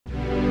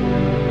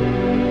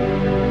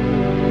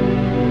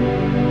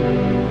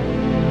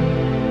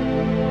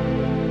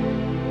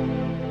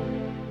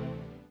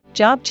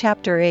Job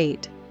chapter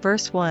 8,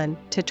 verse 1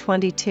 to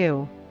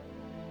 22.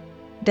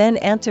 Then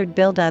answered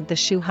Bildad the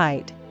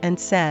Shuhite, and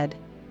said,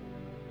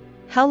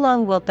 How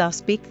long wilt thou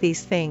speak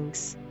these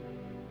things?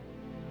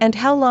 And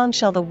how long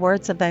shall the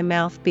words of thy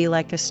mouth be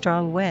like a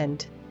strong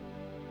wind?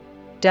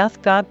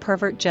 Doth God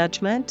pervert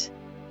judgment?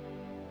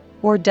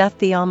 Or doth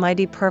the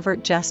Almighty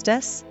pervert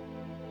justice?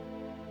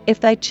 If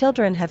thy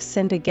children have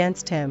sinned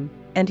against him,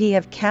 and he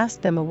have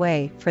cast them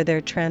away for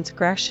their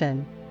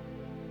transgression.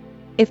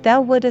 If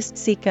thou wouldest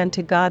seek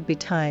unto God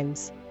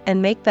betimes,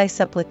 and make thy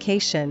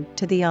supplication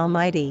to the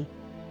Almighty.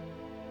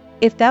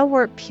 If thou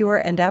wert pure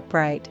and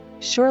upright,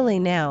 surely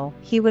now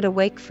he would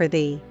awake for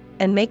thee,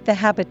 and make the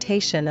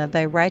habitation of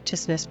thy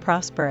righteousness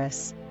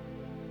prosperous.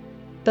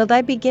 Though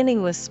thy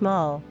beginning was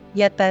small,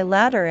 yet thy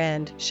latter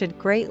end should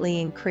greatly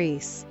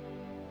increase.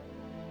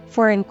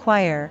 For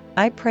inquire,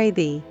 I pray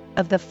thee,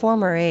 of the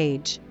former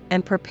age,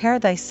 and prepare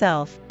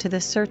thyself to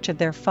the search of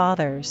their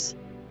fathers.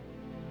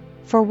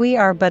 For we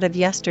are but of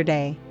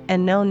yesterday,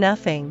 and know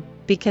nothing,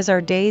 because our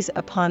days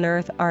upon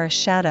earth are a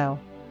shadow.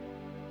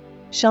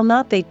 Shall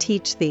not they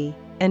teach thee,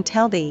 and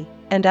tell thee,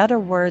 and utter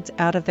words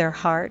out of their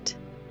heart?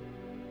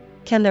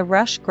 Can the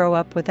rush grow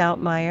up without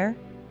mire?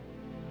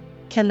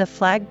 Can the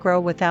flag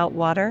grow without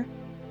water?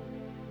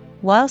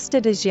 Whilst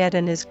it is yet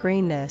in his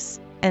greenness,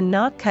 and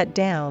not cut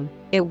down,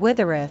 it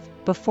withereth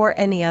before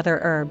any other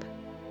herb.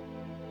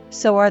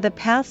 So are the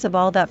paths of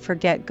all that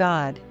forget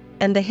God,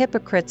 and the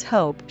hypocrite's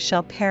hope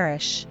shall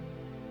perish.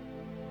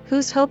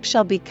 Whose hope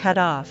shall be cut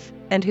off,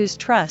 and whose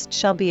trust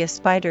shall be a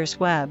spider's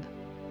web.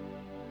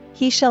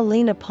 He shall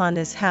lean upon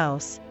his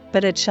house,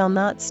 but it shall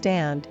not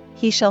stand,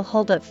 he shall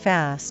hold it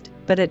fast,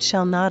 but it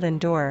shall not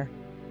endure.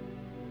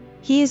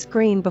 He is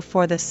green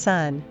before the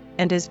sun,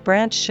 and his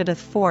branch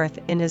shooteth forth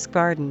in his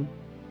garden.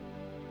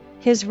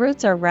 His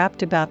roots are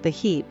wrapped about the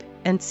heap,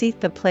 and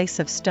seeth the place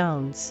of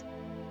stones.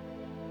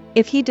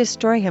 If he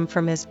destroy him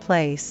from his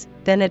place,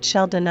 then it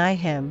shall deny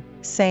him,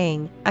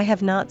 saying, I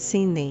have not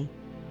seen thee.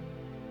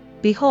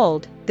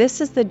 Behold, this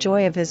is the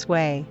joy of his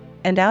way,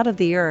 and out of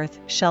the earth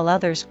shall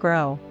others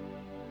grow.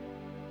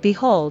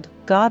 Behold,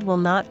 God will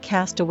not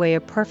cast away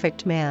a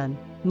perfect man,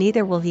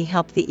 neither will he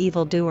help the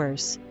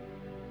evildoers.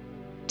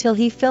 Till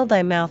he fill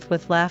thy mouth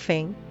with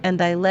laughing, and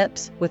thy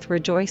lips with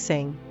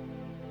rejoicing.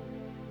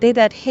 They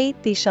that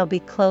hate thee shall be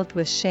clothed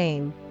with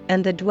shame,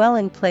 and the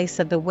dwelling place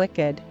of the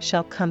wicked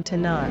shall come to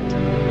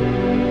naught.